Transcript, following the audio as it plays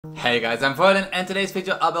Hey guys, I'm Voylin, and in today's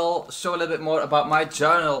video I will show a little bit more about my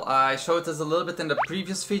journal. I showed this a little bit in the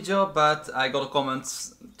previous video, but I got a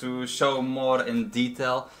comment to show more in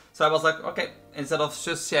detail. So I was like, okay, instead of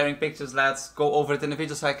just sharing pictures, let's go over it in the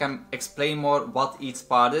video so I can explain more what each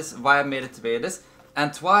part is, why I made it the way it is,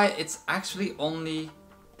 and why it's actually only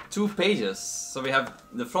 2 pages. So we have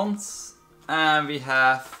the front and we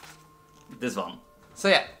have this one. So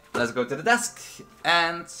yeah, let's go to the desk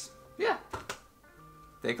and yeah.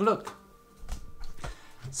 Take a look.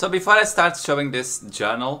 So before I start showing this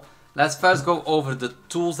journal, let's first go over the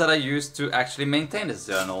tools that I use to actually maintain this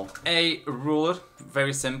journal. A ruler,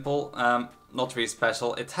 very simple, not really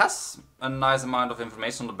special. It has a nice amount of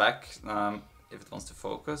information on the back, if it wants to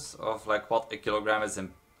focus, of like what a kilogram is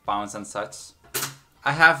in pounds and such.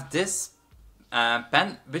 I have this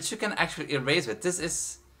pen, which you can actually erase with. This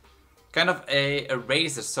is kind of a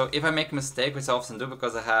eraser, so if I make a mistake, which I often do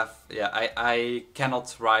because I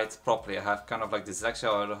cannot write properly, I have kind of like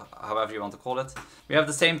dyslexia or however you want to call it. We have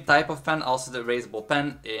the same type of pen, also the erasable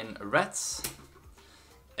pen in red,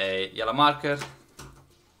 a yellow marker,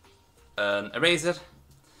 an eraser,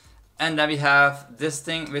 and then we have this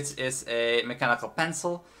thing which is a mechanical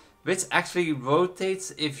pencil, which actually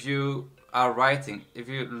rotates if you are writing. If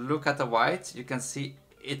you look at the white, you can see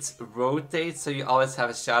it rotates, so you always have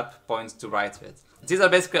a sharp point to write with. These are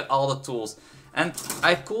basically all the tools, and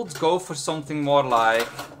I could go for something more like,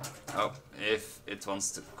 oh, if it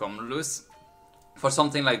wants to come loose, for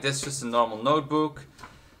something like this, just a normal notebook.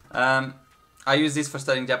 I use these for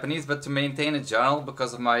studying Japanese, but to maintain a journal,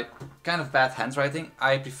 because of my kind of bad handwriting,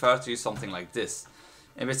 I prefer to use something like this,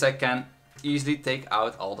 in which I can easily take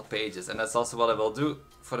out all the pages, and that's also what I will do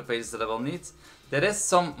for the pages that I will need. There is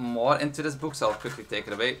some more into this book, so I'll quickly take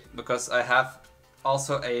it away, because I have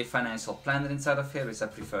also a financial planner inside of here, which I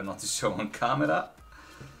prefer not to show on camera.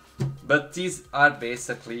 But these are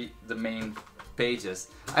basically the main pages.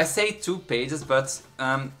 I say 2 pages, but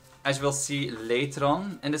as you will see later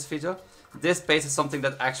on in this video, this page is something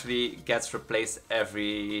that actually gets replaced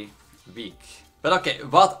every week. But okay,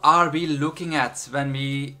 what are we looking at when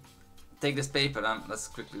we take this paper? Let's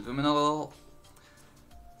quickly zoom in a little.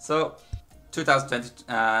 So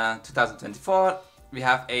 2024, we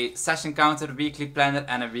have a session counter, weekly planner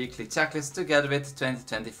and a weekly checklist together with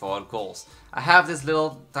 2024 goals. I have this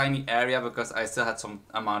little tiny area because I still had some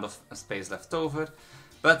amount of space left over.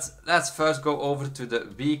 But let's first go over to the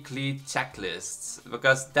weekly checklists,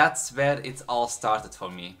 because that's where it all started for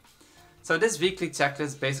me. So this weekly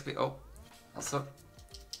checklist basically, oh, also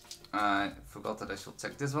I forgot that I should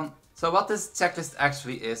check this one. So what this checklist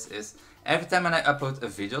actually is every time when I upload a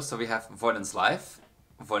video, so we have Voilin's Live,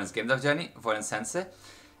 Voilin's Game Dev Journey, Voilin Sensei.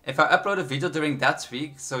 If I upload a video during that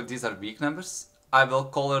week, so these are week numbers, I will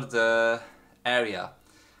color the area.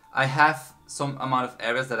 I have some amount of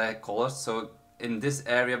areas that I colored, so in this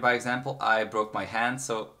area, by example, I broke my hand,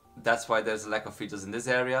 so that's why there's a lack of videos in this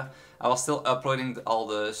area. I was still uploading all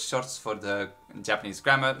the shorts for the Japanese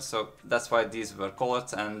grammar, so that's why these were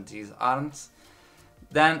colored and these aren't.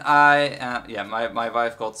 Then my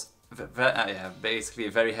wife got basically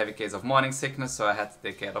a very heavy case of morning sickness, so I had to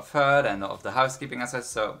take care of her and of the housekeeping as such.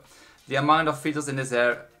 So the amount of videos in this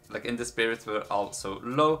area, like in this period, were also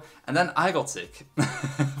low. And then I got sick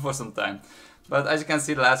for some time. But as you can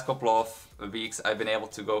see, the last couple of weeks I've been able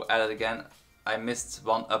to go at it again. I missed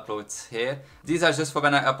 1 upload here. These are just for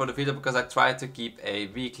when I upload a video, because I try to keep a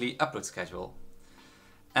weekly upload schedule.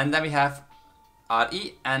 And then we have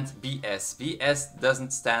RE and BS. BS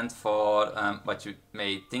doesn't stand for what you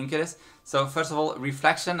may think it is. So first of all,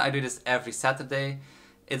 reflection. I do this every Saturday.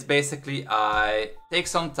 It's basically I take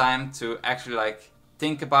some time to actually like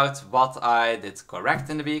think about what I did correct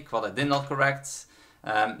in the week, what I did not correct.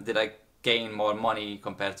 Did I gain more money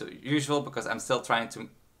compared to usual, because I'm still trying to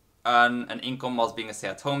earn an income whilst being a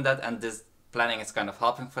stay-at-home dad, and this planning is kind of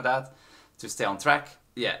helping for that, to stay on track.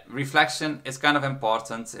 Yeah, reflection is kind of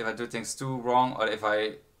important. If I do things too wrong, or if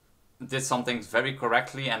I did some things very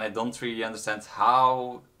correctly and I don't really understand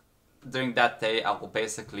how during that day, I will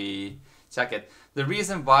basically check it. The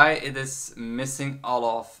reason why it is missing all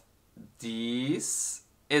of these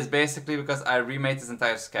is basically because I remade this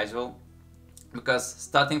entire schedule. Because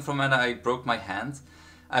starting from when I broke my hand,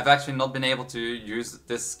 I've actually not been able to use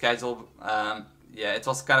this schedule. Yeah, it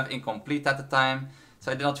was kind of incomplete at the time,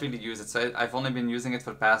 so I did not really use it. So I've only been using it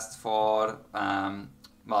for the past well,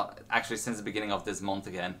 actually since the beginning of this month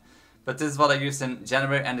again. But this is what I used in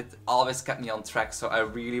January, and it always kept me on track, so I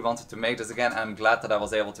really wanted to make this again, and I'm glad that I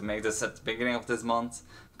was able to make this at the beginning of this month,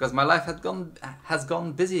 because my life has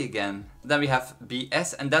gone busy again. Then we have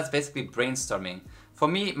BS, and that's basically brainstorming. For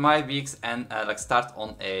me, my weeks start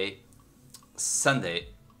on a Sunday.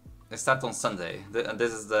 I start on Sunday.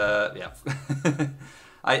 This is the, yeah.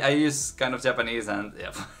 I use kind of Japanese and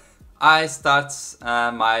yeah. I start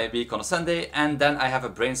my week on a Sunday, and then I have a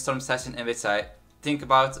brainstorm session in which I think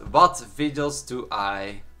about what videos do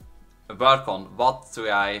I work on, what do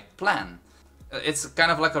I plan. It's kind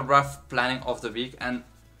of like a rough planning of the week, and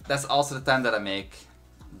that's also the time that I make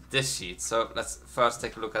this sheet. So let's first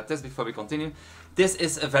take a look at this before we continue. This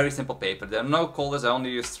is a very simple paper. There are no colors, I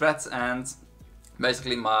only use threads and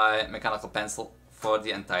basically my mechanical pencil for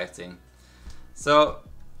the entire thing. So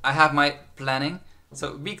I have my planning.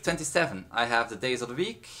 So week 27, I have the days of the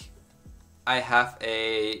week. I have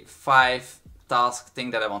a 5-task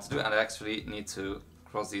thing that I want to do, and I actually need to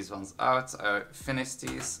cross these ones out. I finished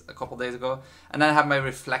these a couple days ago. And then I have my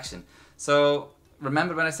reflection. So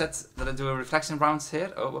remember when I said that I do a reflection rounds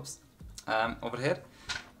here? Oh, whoops. Over here.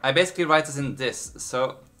 I basically write this in this.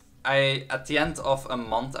 So at the end of a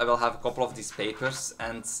month, I will have a couple of these papers,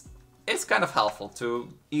 and it's kind of helpful to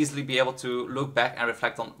easily be able to look back and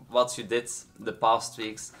reflect on what you did the past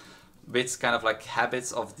weeks, which kind of like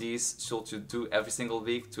habits of these should you do every single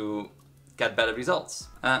week to get better results.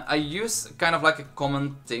 I use kind of like a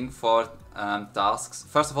common thing for tasks.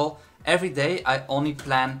 First of all, every day I only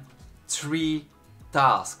plan 3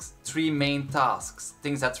 tasks, 3 main tasks,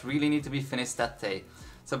 things that really need to be finished that day.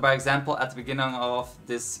 So by example, at the beginning of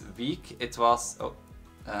this week, it was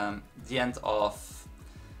the end of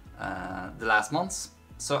the last month.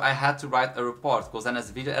 So I had to write a report, because then it's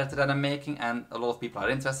a video editor that I'm making and a lot of people are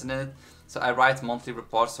interested in it. So I write monthly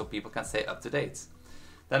reports so people can stay up to date.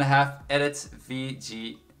 Then I have edit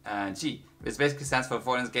VGG, which basically stands for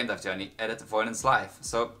Voilin's Game Dev Journey, edit Voilin's life.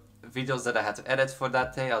 So videos that I had to edit for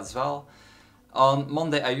that day as well. On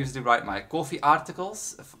Monday I usually write my coffee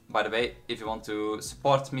articles. By the way, if you want to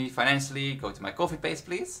support me financially, go to my coffee page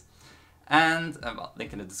please. And well,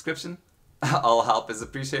 link in the description. All help is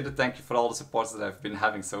appreciated. Thank you for all the support that I've been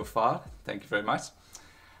having so far. Thank you very much.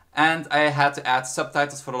 And I had to add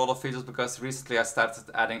subtitles for a lot of videos, because recently I started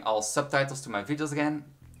adding all subtitles to my videos again.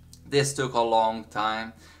 This took a long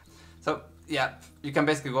time. So yeah, you can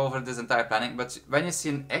basically go over this entire planning, but when you see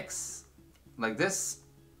an X like this,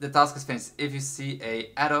 the task is finished. If you see a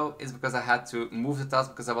arrow, it's because I had to move the task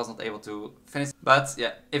because I was not able to finish. But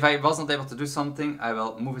yeah, if I was not able to do something, I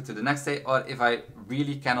will move it to the next day. Or if I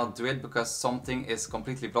really cannot do it because something is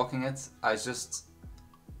completely blocking it, I just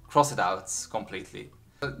cross it out completely.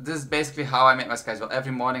 So this is basically how I make my schedule.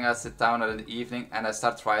 Every morning I sit down, or in the evening, and I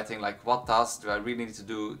start writing like, what tasks do I really need to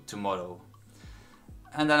do tomorrow?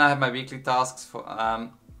 And then I have my weekly tasks for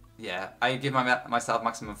yeah, I give myself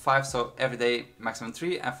maximum 5, so every day maximum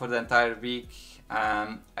 3, and for the entire week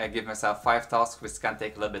I give myself 5 tasks, which can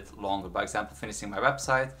take a little bit longer. By example, finishing my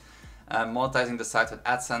website, monetizing the site with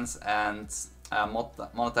AdSense, and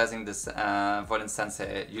monetizing this Voylin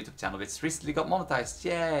Sensei YouTube channel, which recently got monetized.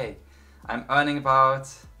 Yay! I'm earning about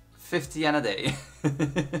 50 yen a day.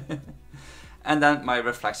 And then my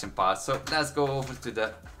reflection part. So let's go over to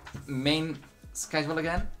the main schedule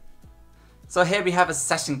again. So here we have a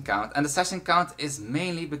session count, and the session count is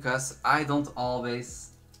mainly because I don't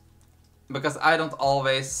always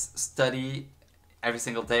study every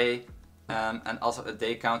single day, and also a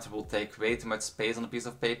day counter will take way too much space on a piece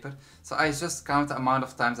of paper. So I just count the amount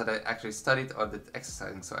of times that I actually studied or did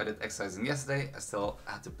exercising. So I did exercising yesterday, I still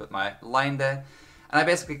had to put my line there, and I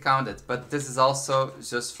basically count it. But this is also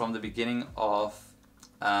just from the beginning of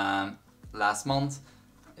last month,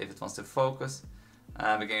 if it wants to focus.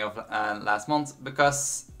 Beginning of last month,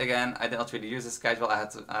 because again I did not really use the schedule.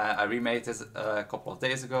 I remade this a couple of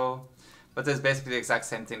days ago, but it's basically the exact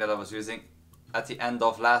same thing that I was using at the end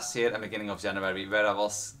of last year and beginning of January, where I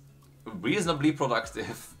was reasonably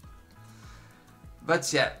productive.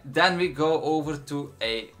 But yeah, then we go over to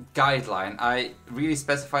a guideline. I really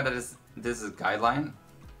specify that this is a guideline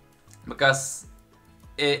because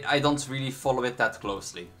I don't really follow it that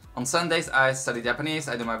closely. On Sundays I study Japanese,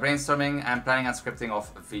 I do my brainstorming and planning and scripting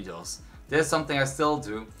of videos. This is something I still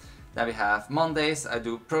do. Then we have Mondays, I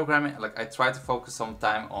do programming, like I try to focus some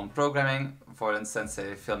time on programming, for instance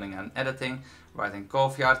filming and editing, writing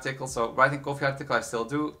coffee articles. So writing coffee article I still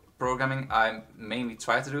do, programming I mainly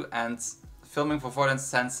try to do, and filming for Voylin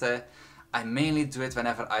Sensei I mainly do it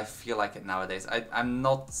whenever I feel like it nowadays. I'm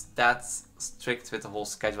not that strict with the whole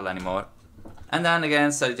schedule anymore. And then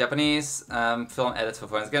again, study Japanese, film edit for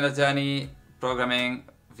Voilin's Game Dev Journey, programming,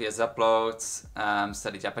 VS upload,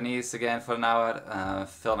 study Japanese again for an hour,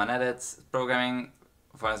 film and edit, programming,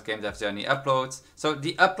 Voilin's Game Dev Journey upload. So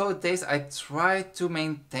the upload days I try to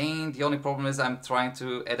maintain. The only problem is I'm trying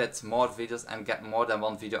to edit more videos and get more than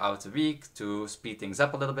 1 video out a week to speed things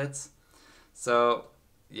up a little bit. So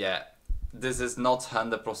yeah, this is not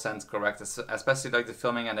 100% correct, especially like the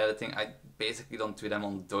filming and editing. I basically don't do them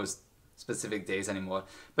on those specific days anymore.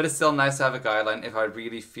 But it's still nice to have a guideline if I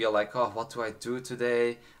really feel like, oh, what do I do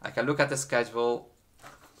today? I can look at the schedule.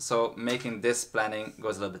 So making this planning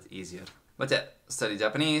goes a little bit easier. But yeah, study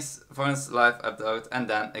Japanese, Voylin's live upload, and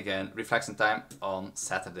then again, reflection time on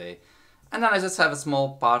Saturday. And then I just have a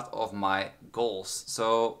small part of my goals.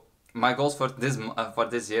 So my goals for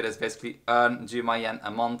this year is basically earn GMI yen a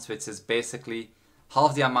month, which is basically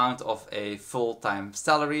half the amount of a full-time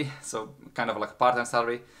salary. So kind of like a part-time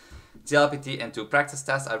salary. GLPT and 2 practice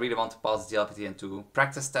tests. I really want to pass GLPT and 2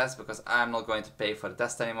 practice tests because I'm not going to pay for the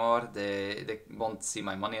test anymore. They won't see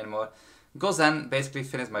my money anymore. Goes then basically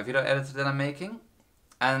finish my video editor that I'm making.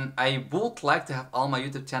 And I would like to have all my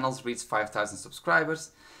YouTube channels reach 5,000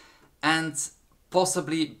 subscribers. And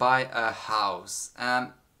possibly buy a house.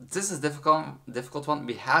 This is difficult one.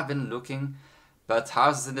 We have been looking, but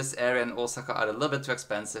houses in this area in Osaka are a little bit too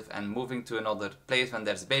expensive, and moving to another place when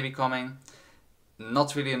there's a baby coming,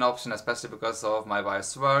 not really an option, especially because of my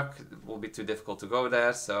wife's work. It will be too difficult to go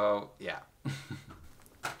there, so yeah.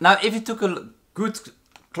 Now, if you took a good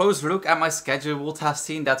close look at my schedule, you would have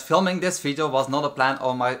seen that filming this video was not a plan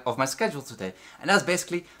of my schedule today. And that's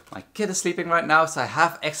basically, my kid is sleeping right now, so I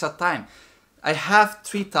have extra time. I have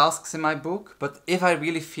 3 tasks in my book, but if I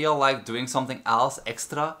really feel like doing something else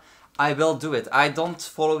extra, I will do it. I don't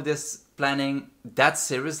follow this planning that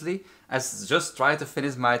seriously. I just try to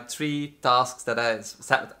finish my 3 tasks that I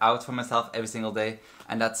set out for myself every single day,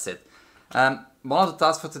 and that's it. One of the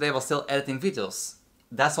tasks for today was still editing videos.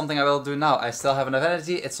 That's something I will do now. I still have enough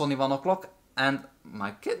energy, it's only 1 o'clock, and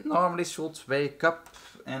my kid normally should wake up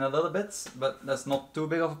in a little bit, but that's not too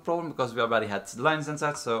big of a problem because we already had lunch and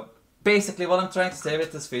such, so... Basically what I'm trying to say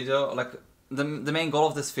with this video, like the main goal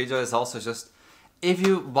of this video is also just, if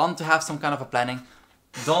you want to have some kind of a planning,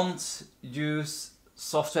 don't use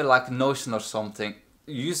software like Notion or something,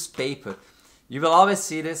 use paper. You will always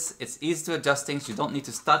see this, it's easy to adjust things, you don't need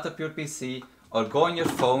to start up your PC or go on your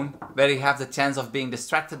phone where you have the chance of being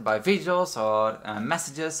distracted by videos or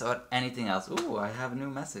messages or anything else. Ooh, I have a new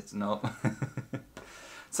message, no.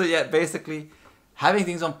 So yeah, basically, having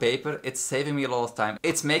things on paper, it's saving me a lot of time.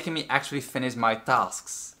 It's making me actually finish my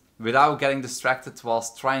tasks without getting distracted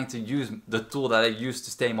whilst trying to use the tool that I use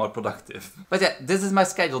to stay more productive. But yeah, this is my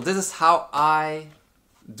schedule. This is how I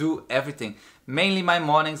do everything. Mainly my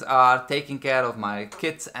mornings are taking care of my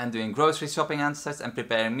kids and doing grocery shopping and such and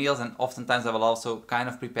preparing meals, and oftentimes I will also kind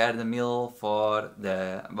of prepare the meal for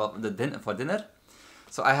dinner.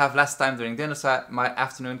 So I have less time during dinner, so my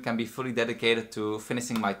afternoon can be fully dedicated to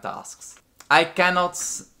finishing my tasks. I cannot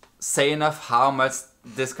say enough how much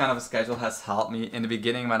this kind of a schedule has helped me in the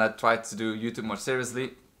beginning when I tried to do YouTube more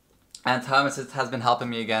seriously, and how much it has been helping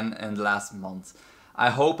me again in the last month. I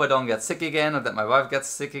hope I don't get sick again or that my wife gets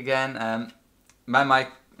sick again. When my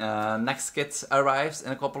next kid arrives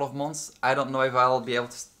in a couple of months, I don't know if I'll be able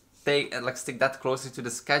to stick that closely to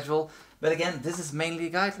the schedule. But again, this is mainly a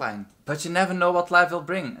guideline. But you never know what life will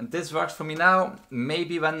bring. And this works for me now.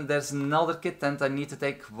 Maybe when there's another kid and I need to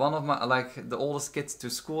take one of my, the oldest kids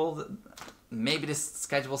to school, maybe this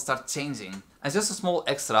schedule will start changing. And just a small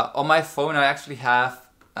extra, on my phone I actually have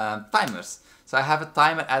timers. So I have a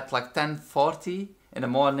timer at like 10:40 in the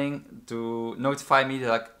morning to notify me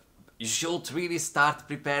that you should really start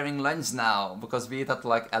preparing lunch now, because we eat at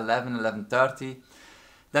like 11, 11:30.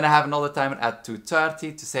 Then I have another timer at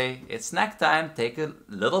 2:30 to say it's snack time, take a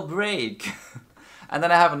little break. And then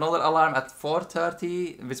I have another alarm at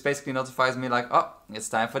 4:30, which basically notifies me like, oh, it's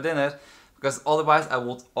time for dinner. Because otherwise I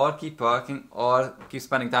would or keep working or keep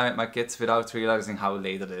spending time with my kids without realizing how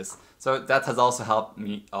late it is. So that has also helped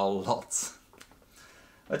me a lot.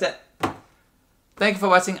 But yeah, thank you for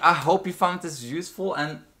watching. I hope you found this useful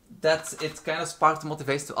and that it kind of sparked the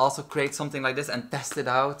motivation to also create something like this and test it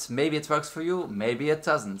out. Maybe it works for you, maybe it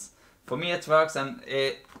doesn't. For me it works, and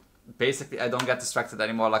basically I don't get distracted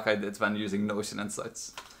anymore like I did when using Notion and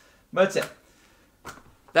such. But yeah,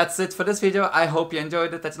 that's it for this video. I hope you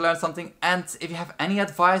enjoyed it, that you learned something, and if you have any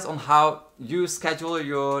advice on how you schedule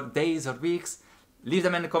your days or weeks, leave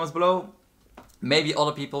them in the comments below. Maybe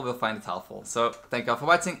other people will find it helpful. So thank you all for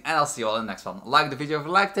watching, and I'll see you all in the next one. Like the video if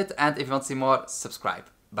you liked it, and if you want to see more, subscribe.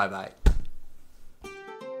 Bye bye.